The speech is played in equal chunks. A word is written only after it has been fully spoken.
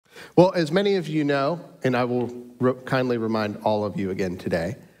Well, as many of you know, and I will kindly remind all of you again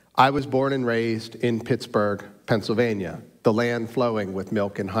today, I was born and raised in Pittsburgh, Pennsylvania, the land flowing with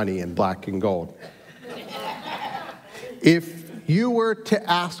milk and honey and black and gold. If you were to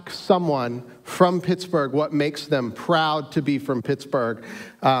ask someone from Pittsburgh what makes them proud to be from Pittsburgh,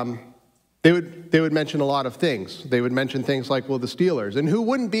 they would mention a lot of things. They would mention things like, well, the Steelers. And who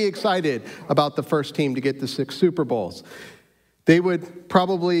wouldn't be excited about the first team to get the 6 Super Bowls? They would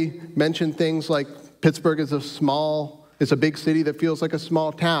probably mention things like Pittsburgh is it's a big city that feels like a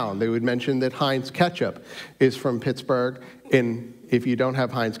small town. They would mention that Heinz ketchup is from Pittsburgh. And if you don't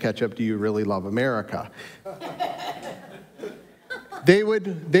have Heinz ketchup, do you really love America? They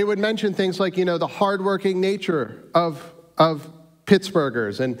would mention things like, the hardworking nature of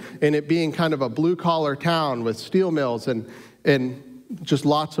Pittsburghers and it being kind of a blue-collar town with steel mills and just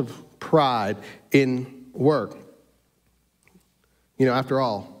lots of pride in work. After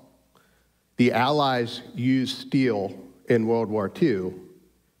all, the Allies used steel in World War II.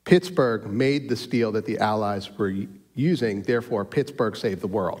 Pittsburgh made the steel that the Allies were using, therefore Pittsburgh saved the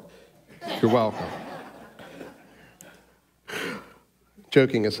world. You're welcome.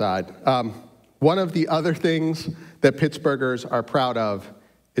 Joking aside, one of the other things that Pittsburghers are proud of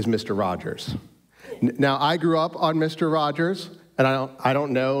is Mr. Rogers. Now, I grew up on Mr. Rogers, and I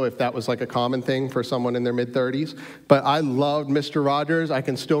don't know if that was like a common thing for someone in their mid-30s, but I loved Mr. Rogers. I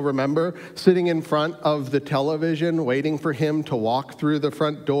can still remember sitting in front of the television, waiting for him to walk through the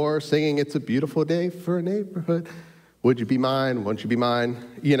front door, singing, "It's a beautiful day for a neighborhood. Would you be mine? Won't you be mine?"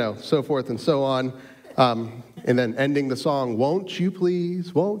 So forth and so on. And then ending the song, "Won't you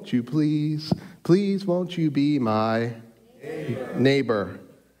please, please won't you be my neighbor?"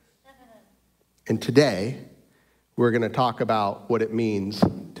 And today, we're going to talk about what it means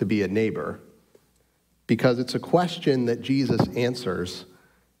to be a neighbor, because it's a question that Jesus answers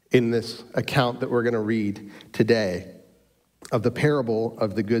in this account that we're going to read today of the parable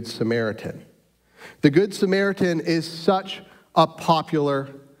of the Good Samaritan. The Good Samaritan is such a popular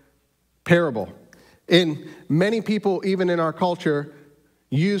parable. And many people, even in our culture,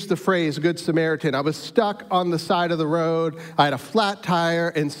 use the phrase Good Samaritan. I was stuck on the side of the road, I had a flat tire,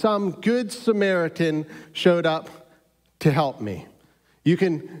 and some Good Samaritan showed up to help me.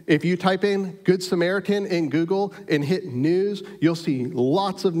 If you type in Good Samaritan in Google and hit news, you'll see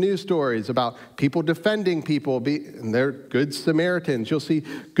lots of news stories about people defending people, and they're Good Samaritans. You'll see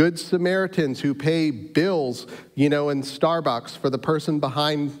Good Samaritans who pay bills, in Starbucks for the person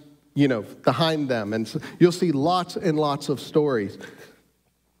behind them. And so you'll see lots and lots of stories.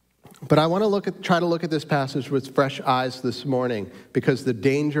 But I want to try to look at this passage with fresh eyes this morning, because the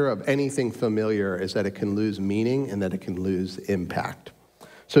danger of anything familiar is that it can lose meaning and that it can lose impact.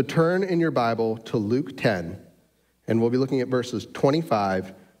 So turn in your Bible to Luke 10, and we'll be looking at verses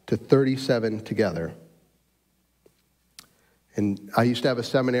 25 to 37 together. And I used to have a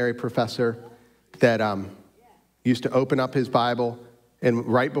seminary professor that used to open up his Bible, and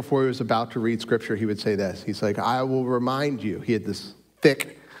right before he was about to read scripture, he would say this. He's like, "I will remind you," he had this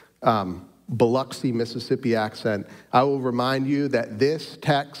thick Biloxi, Mississippi accent, "I will remind you that this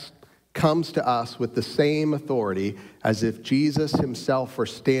text comes to us with the same authority as if Jesus himself were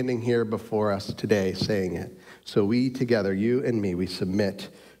standing here before us today saying it. So we together, you and me, we submit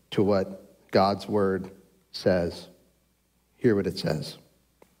to what God's word says." Hear what it says.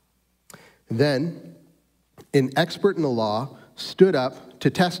 "Then an expert in the law stood up to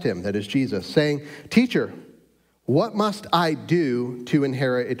test him," that is Jesus, saying, "Teacher, what must I do to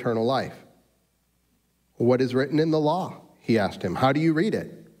inherit eternal life?" "What is written in the law?" he asked him. "How do you read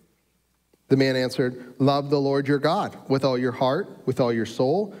it?" The man answered, "Love the Lord your God with all your heart, with all your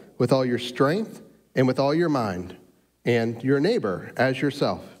soul, with all your strength, and with all your mind, and your neighbor as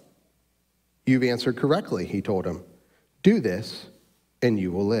yourself." "You've answered correctly," he told him. "Do this, and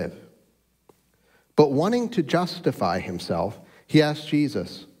you will live." But wanting to justify himself, he asked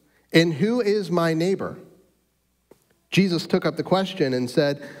Jesus, "And who is my neighbor?" Jesus took up the question and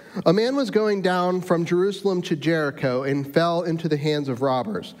said, "A man was going down from Jerusalem to Jericho and fell into the hands of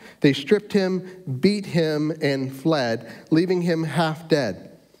robbers. They stripped him, beat him, and fled, leaving him half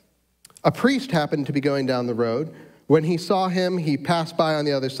dead. A priest happened to be going down the road. When he saw him, he passed by on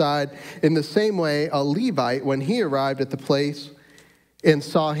the other side. In the same way, a Levite, when he arrived at the place and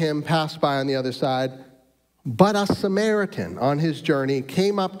saw him, passed by on the other side. But a Samaritan on his journey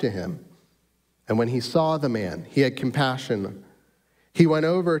came up to him. And when he saw the man, he had compassion. He went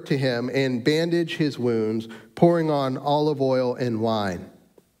over to him and bandaged his wounds, pouring on olive oil and wine.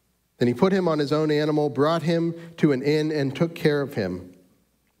 Then he put him on his own animal, brought him to an inn, and took care of him.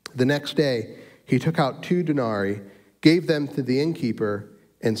 The next day, he took out 2 denarii, gave them to the innkeeper,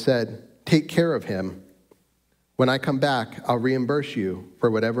 and said, "Take care of him. When I come back, I'll reimburse you for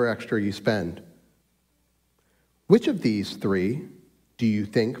whatever extra you spend." Which of these three do you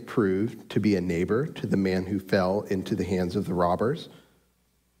think proved to be a neighbor to the man who fell into the hands of the robbers?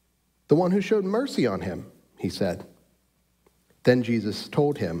 "The one who showed mercy on him," he said. Then Jesus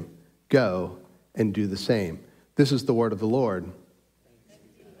told him, "Go and do the same." This is the word of the Lord.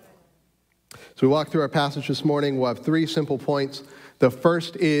 So we walk through our passage this morning. We'll have three simple points. The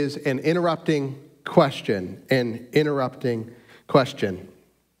first is an interrupting question.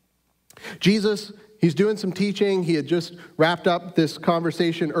 Jesus, he's doing some teaching. He had just wrapped up this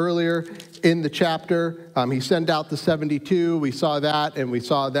conversation earlier in the chapter. He sent out the 72. We saw that, and we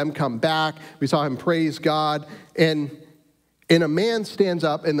saw them come back. We saw him praise God. And a man stands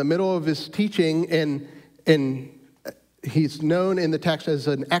up in the middle of his teaching, and he's known in the text as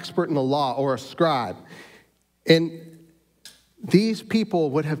an expert in the law or a scribe. And these people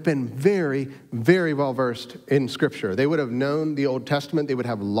would have been very, very well versed in Scripture. They would have known the Old Testament. They would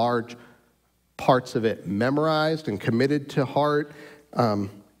have large parts of it memorized and committed to heart. And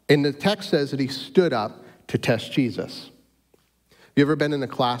the text says that he stood up to test Jesus. You ever been in a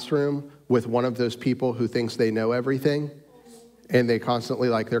classroom with one of those people who thinks they know everything? And they're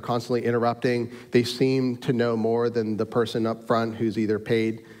constantly interrupting. They seem to know more than the person up front who's either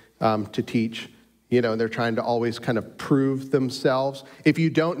paid to teach. And they're trying to always kind of prove themselves. If you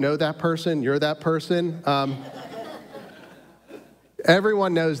don't know that person, you're that person.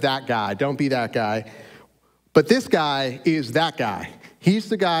 Everyone knows that guy. Don't be that guy. But this guy is that guy. He's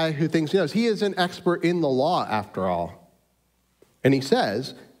the guy who thinks he knows. He is an expert in the law, after all. And he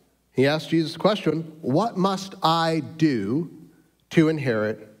asks Jesus a question, "What must I do to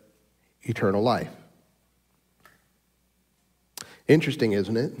inherit eternal life?" Interesting,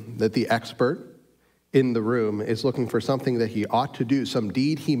 isn't it, that the expert in the room is looking for something that he ought to do, some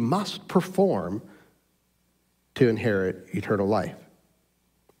deed he must perform to inherit eternal life.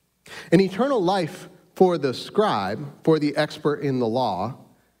 And eternal life for the scribe, for the expert in the law,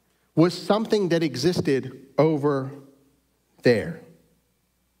 was something that existed over there.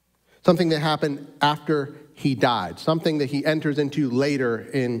 Something that happened after he died, something that he enters into later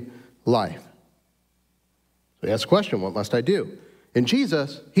in life. So he asks the question, what must I do? And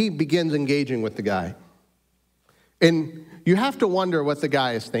Jesus, he begins engaging with the guy. And you have to wonder what the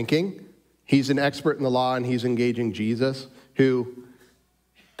guy is thinking. He's an expert in the law, and he's engaging Jesus, who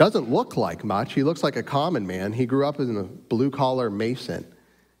doesn't look like much. He looks like a common man. He grew up as a blue-collar mason.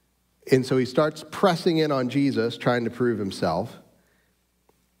 And so he starts pressing in on Jesus, trying to prove himself.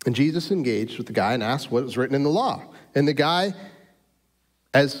 And Jesus engaged with the guy and asked what was written in the law. And the guy,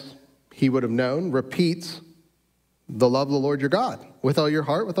 as he would have known, repeats the love of the Lord your God with all your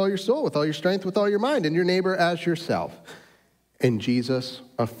heart, with all your soul, with all your strength, with all your mind, and your neighbor as yourself. And Jesus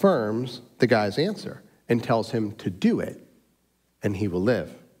affirms the guy's answer and tells him to do it, and he will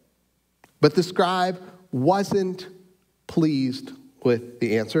live. But the scribe wasn't pleased with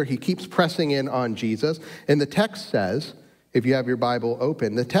the answer. He keeps pressing in on Jesus. And the text says, if you have your Bible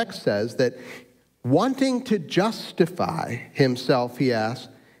open, the text says that wanting to justify himself, he asks,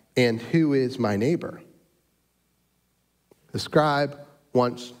 "And who is my neighbor?" The scribe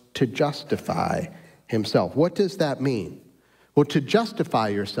wants to justify himself. What does that mean? Well, to justify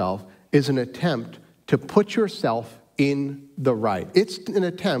yourself is an attempt to put yourself in the right. It's an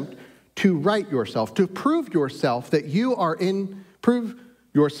attempt to right yourself, to prove yourself that you are prove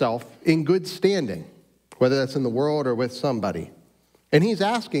yourself in good standing, whether that's in the world or with somebody. And he's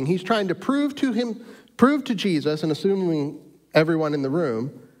trying to prove to Jesus, and assuming everyone in the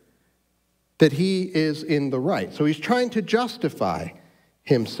room, that he is in the right. So he's trying to justify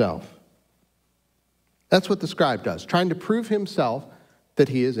himself. That's what the scribe does, trying to prove himself that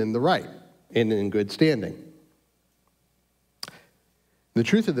he is in the right and in good standing. The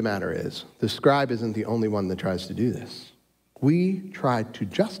truth of the matter is, the scribe isn't the only one that tries to do this. We try to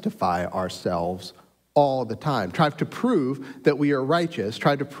justify ourselves all the time, try to prove that we are righteous,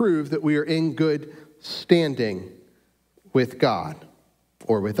 try to prove that we are in good standing with God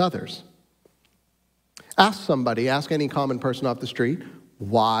or with others. Ask any common person off the street,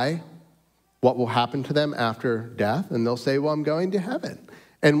 what will happen to them after death? And they'll say, well, I'm going to heaven.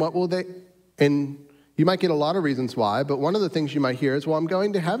 And you might get a lot of reasons why, but one of the things you might hear is, well, I'm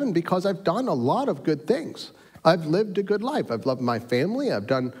going to heaven because I've done a lot of good things. I've lived a good life. I've loved my family. I've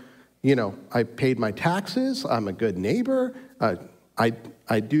done, I paid my taxes. I'm a good neighbor.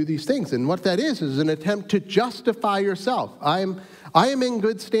 I do these things. And what that is an attempt to justify yourself. I am in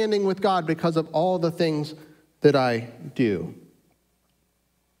good standing with God because of all the things that I do.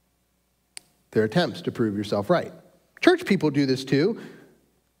 They're attempts to prove yourself right. Church people do this too.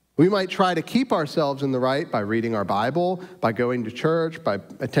 We might try to keep ourselves in the right by reading our Bible, by going to church, by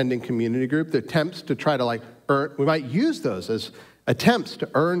attending community group. The attempts to try to earn, we might use those as attempts to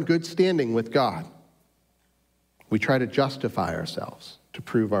earn good standing with God. We try to justify ourselves, to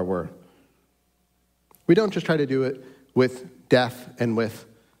prove our worth. We don't just try to do it with death and with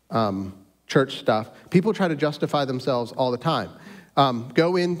church stuff. People try to justify themselves all the time.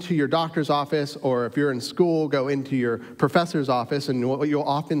 Go into your doctor's office, or if you're in school, go into your professor's office, and what you'll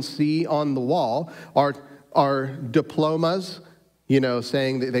often see on the wall are diplomas,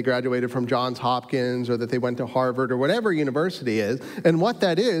 saying that they graduated from Johns Hopkins or that they went to Harvard or whatever university is. And what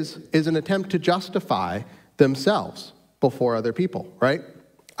that is an attempt to justify themselves before other people, right?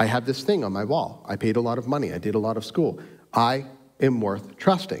 I have this thing on my wall. I paid a lot of money. I did a lot of school. I am worth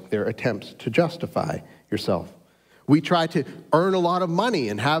trusting. They're attempts to justify yourself. We try to earn a lot of money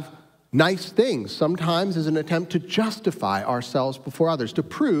and have nice things, sometimes as an attempt to justify ourselves before others, to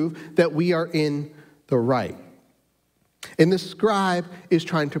prove that we are in the right. And the scribe is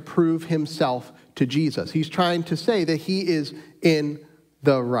trying to prove himself to Jesus. He's trying to say that he is in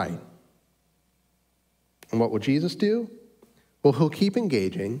the right. And what will Jesus do? Well, he'll keep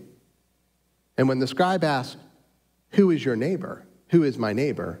engaging. And when the scribe asks, "Who is your neighbor? Who is my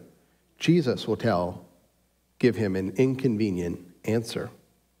neighbor?" Jesus will give him an inconvenient answer.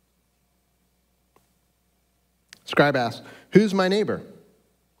 Scribe asks, "Who's my neighbor?"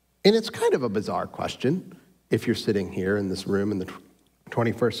 And it's kind of a bizarre question if you're sitting here in this room in the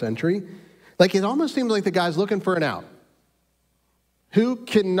 21st century. It almost seems like the guy's looking for an out. Who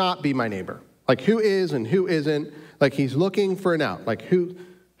cannot be my neighbor? Who is and who isn't? He's looking for an out.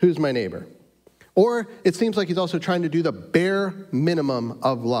 Who's my neighbor? Or it seems like he's also trying to do the bare minimum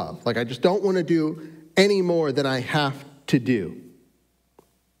of love. I just don't want to do any more than I have to do.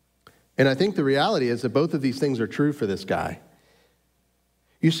 And I think the reality is that both of these things are true for this guy.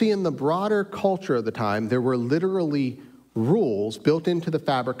 You see, in the broader culture of the time, there were literally rules built into the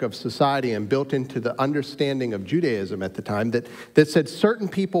fabric of society and built into the understanding of Judaism at the time that said certain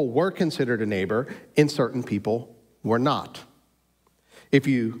people were considered a neighbor and certain people were not. If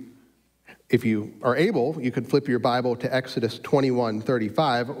you are able, you could flip your Bible to Exodus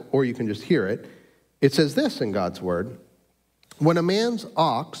 21:35, or you can just hear it. It says this in God's word: "When a man's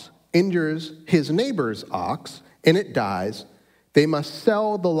ox injures his neighbor's ox and it dies, they must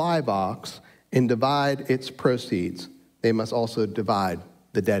sell the live ox and divide its proceeds. They must also divide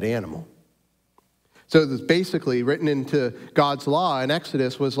the dead animal." So this basically written into God's law in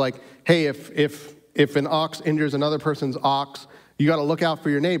Exodus was hey, if an ox injures another person's ox, you got to look out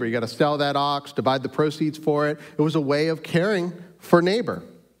for your neighbor. You got to sell that ox, divide the proceeds for it. It was a way of caring for neighbor.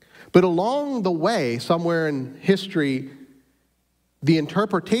 But along the way, somewhere in history, the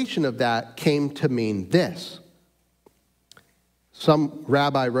interpretation of that came to mean this. Some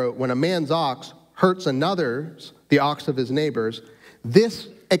rabbi wrote, "When a man's ox hurts another's, the ox of his neighbor's, this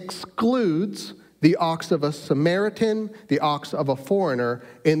excludes the ox of a Samaritan, the ox of a foreigner,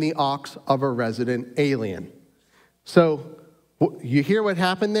 and the ox of a resident alien." So you hear what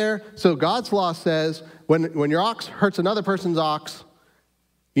happened there? So God's law says when your ox hurts another person's ox,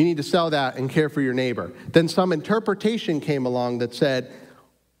 you need to sell that and care for your neighbor. Then some interpretation came along that said,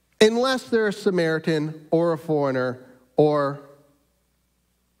 unless they're a Samaritan or a foreigner or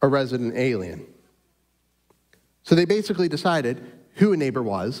a resident alien. So they basically decided who a neighbor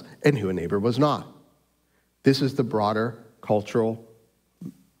was and who a neighbor was not. This is the broader cultural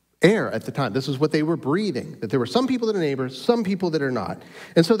air at the time. This is what they were breathing, that there were some people that are neighbors, some people that are not.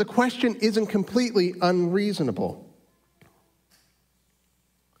 And so the question isn't completely unreasonable.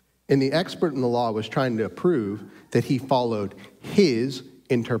 And the expert in the law was trying to prove that he followed his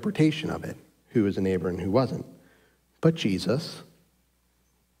interpretation of it, who was a neighbor and who wasn't. But Jesus,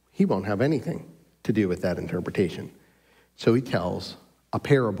 he won't have anything to do with that interpretation. So he tells a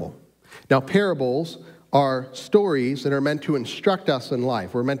parable. Now, parables are stories that are meant to instruct us in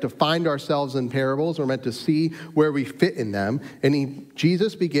life. We're meant to find ourselves in parables. We're meant to see where we fit in them. And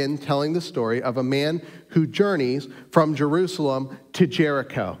Jesus began telling the story of a man who journeys from Jerusalem to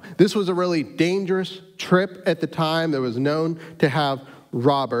Jericho. This was a really dangerous trip at the time that was known to have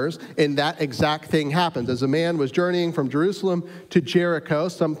robbers, and that exact thing happens. As a man was journeying from Jerusalem to Jericho,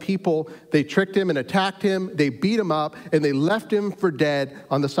 some people, they tricked him and attacked him, they beat him up, and they left him for dead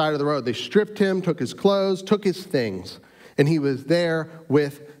on the side of the road. They stripped him, took his clothes, took his things, and he was there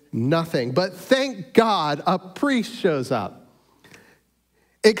with nothing. But thank God a priest shows up.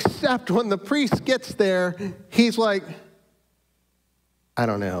 Except when the priest gets there, he's like, I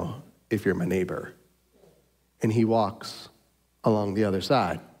don't know if you're my neighbor. And he walks along the other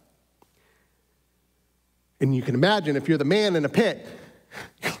side. And you can imagine if you're the man in a pit,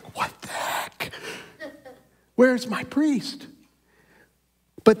 you're like, Where's my priest?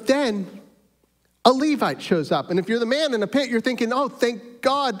 But then a Levite shows up. And if you're the man in the pit, you're thinking, oh, thank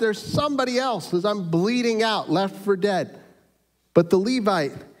God there's somebody else as I'm bleeding out, left for dead. But the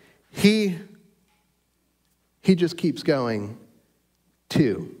Levite, he just keeps going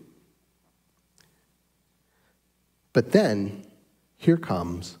too. But then here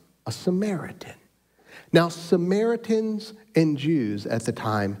comes a Samaritan. Now, Samaritans and Jews at the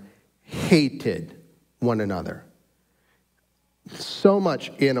time hated one another. So much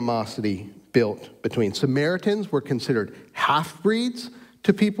animosity built between. Samaritans were considered half-breeds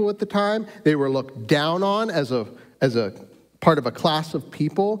to people at the time. They were looked down on as a part of a class of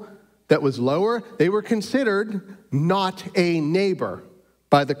people that was lower. They were considered not a neighbor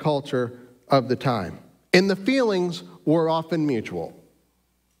by the culture of the time. And the feelings were often mutual.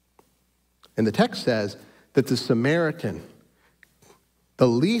 And the text says that the Samaritan, the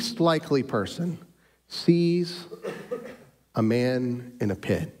least likely person, sees a man in a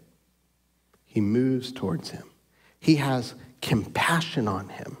pit. He moves towards him. He has compassion on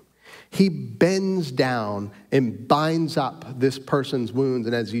him. He bends down and binds up this person's wounds.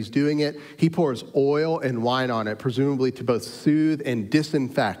 And as he's doing it, he pours oil and wine on it, presumably to both soothe and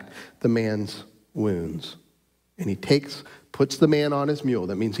disinfect the man's wounds. And he puts the man on his mule.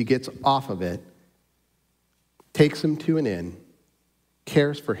 That means he gets off of it, takes him to an inn,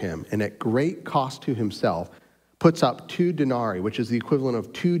 cares for him, and at great cost to himself, puts up 2 denarii, which is the equivalent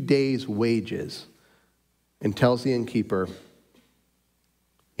of 2 days' wages, and tells the innkeeper,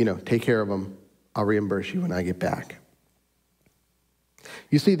 take care of him. I'll reimburse you when I get back.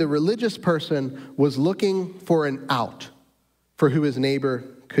 You see, the religious person was looking for an out for who his neighbor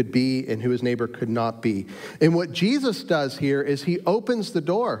could be and who his neighbor could not be. And what Jesus does here is he opens the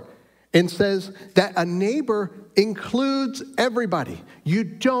door and says that a neighbor includes everybody. You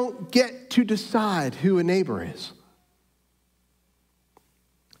don't get to decide who a neighbor is.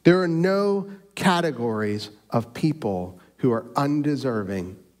 There are no categories of people who are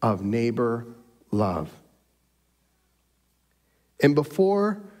undeserving of neighbor love. And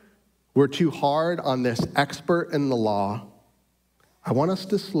before we're too hard on this expert in the law, I want us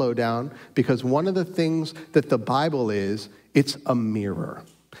to slow down, because one of the things that the Bible is, it's a mirror.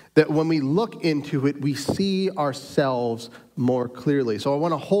 That when we look into it, we see ourselves more clearly. So I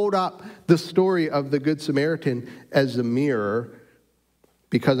want to hold up the story of the Good Samaritan as a mirror,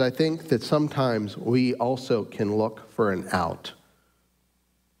 because I think that sometimes we also can look for an out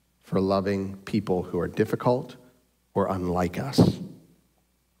for loving people who are difficult or unlike us.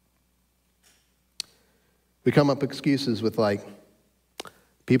 We come up with excuses with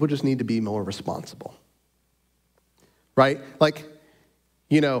people just need to be more responsible, right?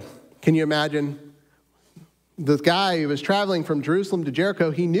 Can you imagine this guy who was traveling from Jerusalem to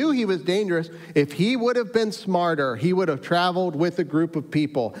Jericho? He knew he was dangerous. If he would have been smarter, he would have traveled with a group of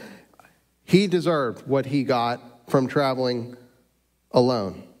people. He deserved what he got from traveling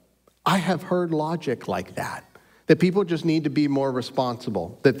alone. I have heard logic like that people just need to be more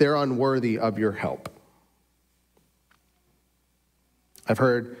responsible, that they're unworthy of your help. I've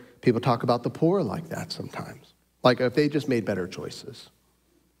heard people talk about the poor like that sometimes, like if they just made better choices.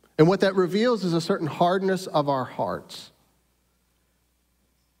 And what that reveals is a certain hardness of our hearts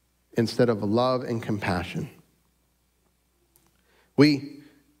instead of love and compassion. We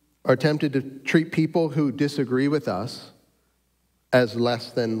are tempted to treat people who disagree with us as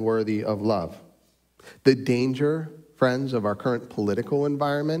less than worthy of love. The danger, friends, of our current political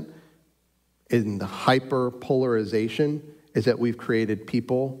environment in the hyper-polarization is that we've created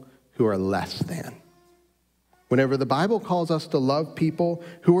people who are less than. Whenever the Bible calls us to love people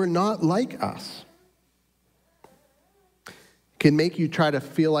who are not like us, it can make you try to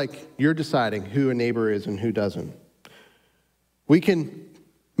feel like you're deciding who a neighbor is and who doesn't. We can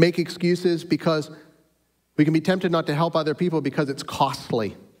make excuses because we can be tempted not to help other people because it's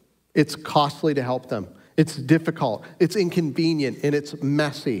costly. It's costly to help them. It's difficult. It's inconvenient, and it's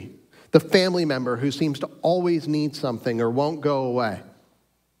messy. The family member who seems to always need something or won't go away.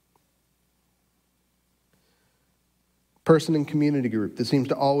 Person in community group that seems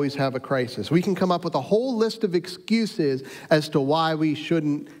to always have a crisis. We can come up with a whole list of excuses as to why we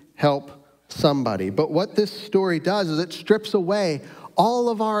shouldn't help somebody. But what this story does is it strips away all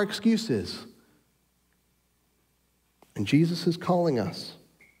of our excuses. And Jesus is calling us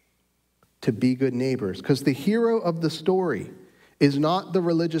to be good neighbors, because the hero of the story is not the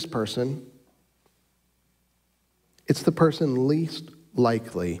religious person. It's the person least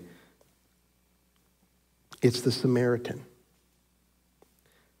likely. It's the Samaritan.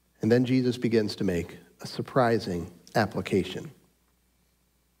 And then Jesus begins to make a surprising application.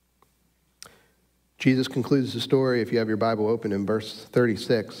 Jesus concludes the story, if you have your Bible open, in verse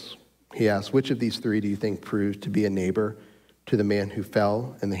 36. He asks, which of these three do you think proved to be a neighbor to the man who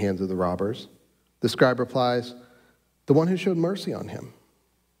fell in the hands of the robbers? The scribe replies, the one who showed mercy on him.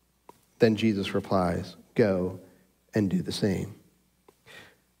 Then Jesus replies, go and do the same.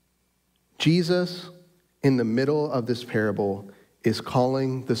 Jesus, in the middle of this parable, is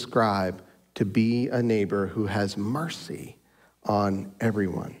calling the scribe to be a neighbor who has mercy on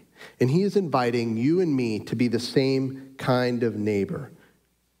everyone. And he is inviting you and me to be the same kind of neighbor,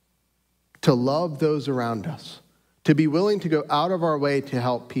 to love those around us, to be willing to go out of our way to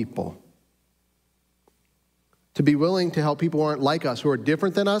help people, to be willing to help people who aren't like us, who are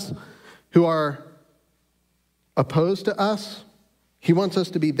different than us, who are opposed to us. He wants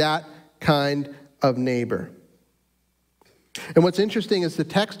us to be that kind of neighbor. And what's interesting is the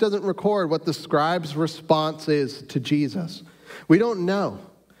text doesn't record what the scribe's response is to Jesus. We don't know.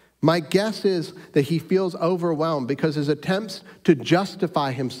 My guess is that he feels overwhelmed because his attempts to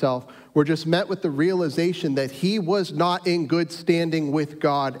justify himself were just met with the realization that he was not in good standing with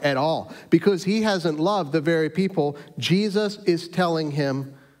God at all. Because he hasn't loved the very people Jesus is telling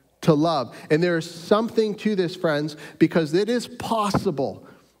him to love. And there is something to this, friends, because it is possible,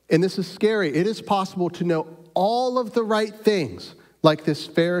 and this is scary, it is possible to know all of the right things like this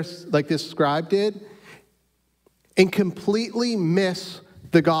scribe did and completely miss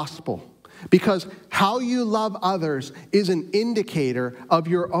the gospel. Because how you love others is an indicator of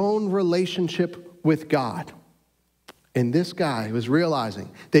your own relationship with God. And this guy was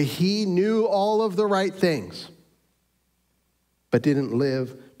realizing that he knew all of the right things, but didn't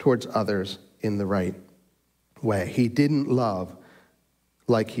live towards others in the right way. He didn't love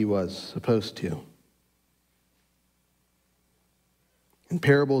like he was supposed to. And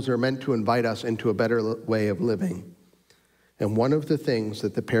parables are meant to invite us into a better way of living. And one of the things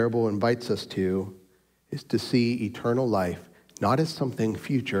that the parable invites us to is to see eternal life not as something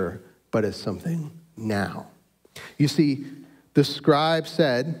future, but as something now. You see, the scribe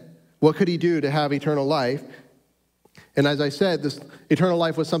said, what could he do to have eternal life? And as I said, this eternal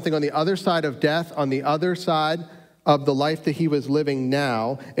life was something on the other side of death, on the other side of the life that he was living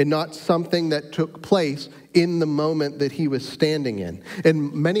now, and not something that took place in the moment that he was standing in.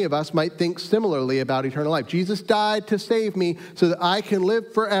 And many of us might think similarly about eternal life. Jesus died to save me so that I can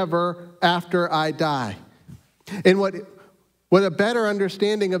live forever after I die. And what a better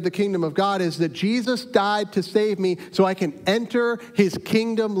understanding of the kingdom of God is that Jesus died to save me so I can enter his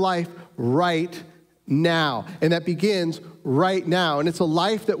kingdom life right now. And that begins right now. And it's a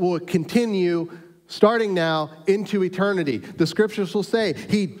life that will continue starting now into eternity. The scriptures will say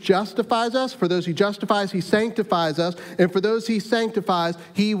he justifies us. For those he justifies, he sanctifies us. And for those he sanctifies,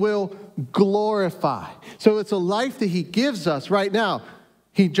 he will glorify. So it's a life that he gives us right now.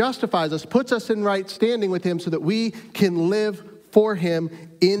 He justifies us, puts us in right standing with him so that we can live for him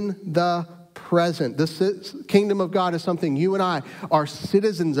in the present. The kingdom of God is something you and I are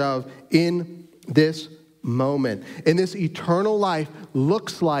citizens of in this moment. And this eternal life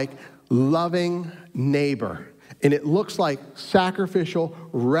looks like loving neighbor. And it looks like sacrificial,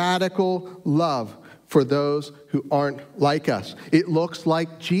 radical love for those who aren't like us. It looks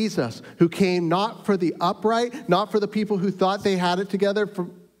like Jesus, who came not for the upright, not for the people who thought they had it together,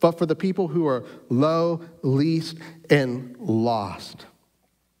 but for the people who are low, least, and lost.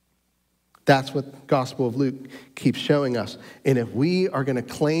 That's what the Gospel of Luke keeps showing us. And if we are going to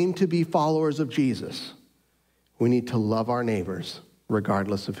claim to be followers of Jesus, we need to love our neighbors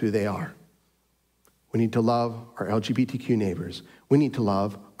regardless of who they are. We need to love our LGBTQ neighbors. We need to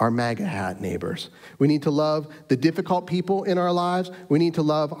love our MAGA hat neighbors. We need to love the difficult people in our lives. We need to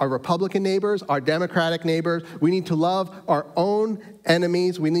love our Republican neighbors, our Democratic neighbors. We need to love our own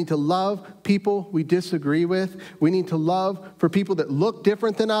enemies. We need to love people we disagree with. We need to love for people that look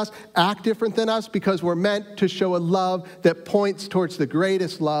different than us, act different than us, because we're meant to show a love that points towards the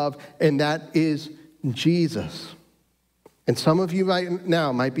greatest love, and that is Jesus. And some of you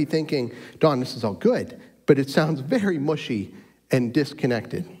might be thinking, Don, this is all good, but it sounds very mushy and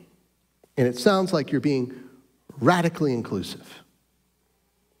disconnected. And it sounds like you're being radically inclusive.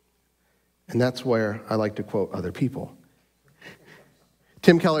 And that's where I like to quote other people.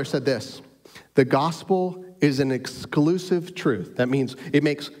 Tim Keller said this: the gospel is an exclusive truth. That means it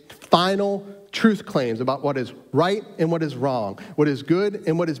makes final truth claims about what is right and what is wrong, what is good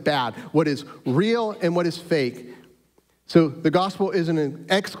and what is bad, what is real and what is fake. So the gospel isn't an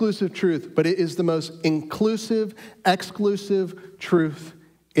exclusive truth, but it is the most inclusive, exclusive truth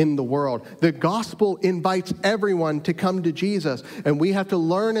in the world. The gospel invites everyone to come to Jesus. And we have to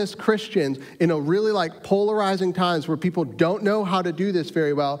learn as Christians in a really polarizing times where people don't know how to do this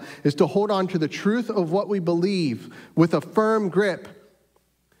very well, is to hold on to the truth of what we believe with a firm grip.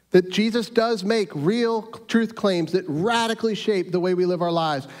 That Jesus does make real truth claims that radically shape the way we live our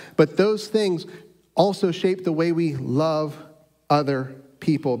lives. But those things also shape the way we love other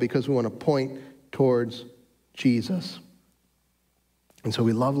people because we want to point towards Jesus. And so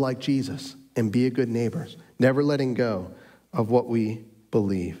we love like Jesus and be a good neighbor, never letting go of what we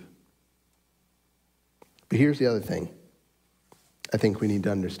believe. But here's the other thing I think we need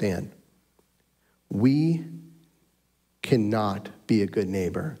to understand. We cannot be a good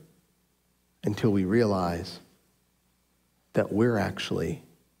neighbor until we realize that we're actually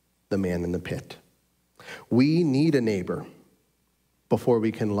the man in the pit. We need a neighbor before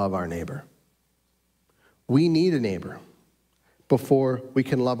we can love our neighbor. We need a neighbor before we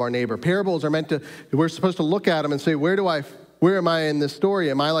can love our neighbor. Parables are we're supposed to look at them and say, where am I in this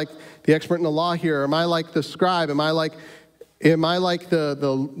story? Am I like the expert in the law here? Am I like the scribe? Am I like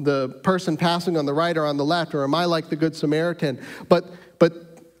the person passing on the right or on the left? Or am I like the Good Samaritan? But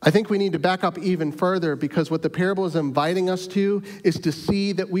I think we need to back up even further, because what the parable is inviting us to is to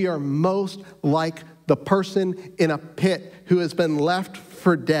see that we are most like the person in a pit who has been left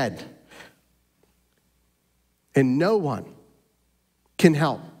for dead. And no one can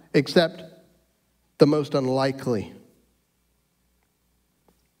help except the most unlikely.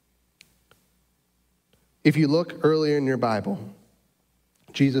 If you look earlier in your Bible,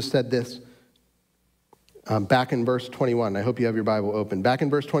 Jesus said this back in verse 21. I hope you have your Bible open. Back in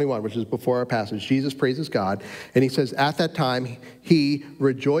verse 21, which is before our passage, Jesus praises God, and he says, at that time, he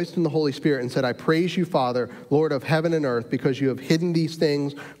rejoiced in the Holy Spirit and said, I praise you, Father, Lord of heaven and earth, because you have hidden these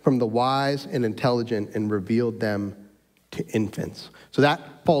things from the wise and intelligent and revealed them to infants. So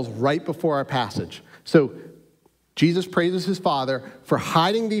that falls right before our passage. So Jesus praises his Father for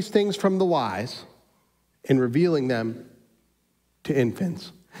hiding these things from the wise and revealing them to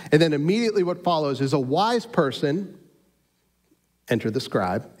infants. And then immediately what follows is a wise person, enter the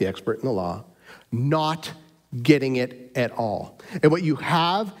scribe, the expert in the law, not getting it at all. And what you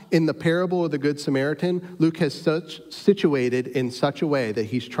have in the parable of the Good Samaritan, Luke has situated in such a way that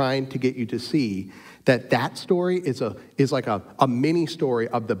he's trying to get you to see that story is like a mini story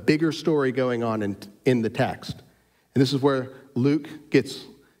of the bigger story going on in the text. And this is where Luke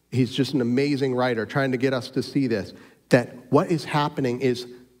he's just an amazing writer trying to get us to see this, that what is happening is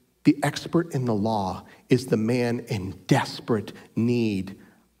the expert in the law is the man in desperate need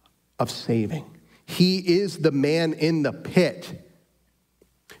of saving. He is the man in the pit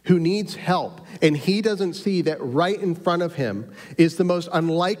who needs help, and he doesn't see that right in front of him is the most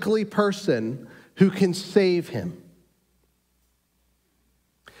unlikely person who can save him.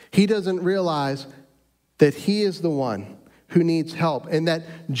 He doesn't realize that he is the one who needs help, and that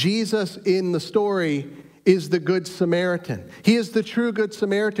Jesus in the story is the Good Samaritan. He is the true Good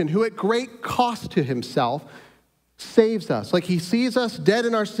Samaritan who at great cost to himself saves us. Like he sees us dead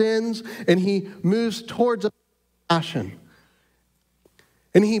in our sins and he moves towards us with compassion.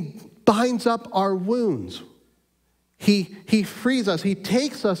 And he binds up our wounds. He frees us. He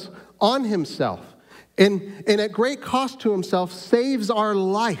takes us on himself. And at great cost to himself saves our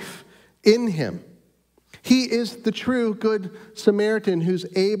life in him. He is the true Good Samaritan who's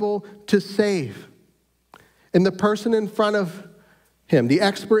able to save. And the person in front of him, the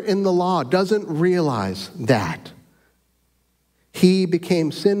expert in the law, doesn't realize that. He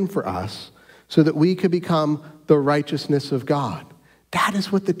became sin for us so that we could become the righteousness of God. That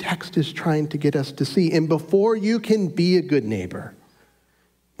is what the text is trying to get us to see. And before you can be a good neighbor,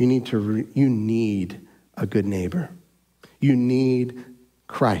 you need a good neighbor. You need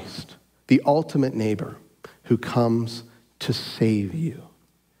Christ, the ultimate neighbor who comes to save you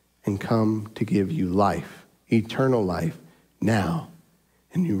and come to give you life, eternal life now.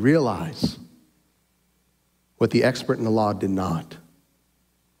 And you realize what the expert in the law did not.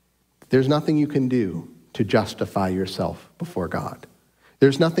 There's nothing you can do to justify yourself before God.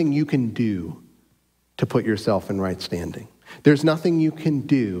 There's nothing you can do to put yourself in right standing. There's nothing you can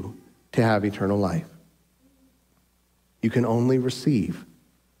do to have eternal life. You can only receive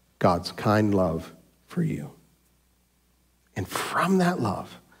God's kind love for you. And from that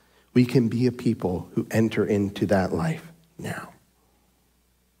love, we can be a people who enter into that life now.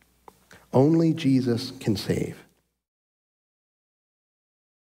 Only Jesus can save.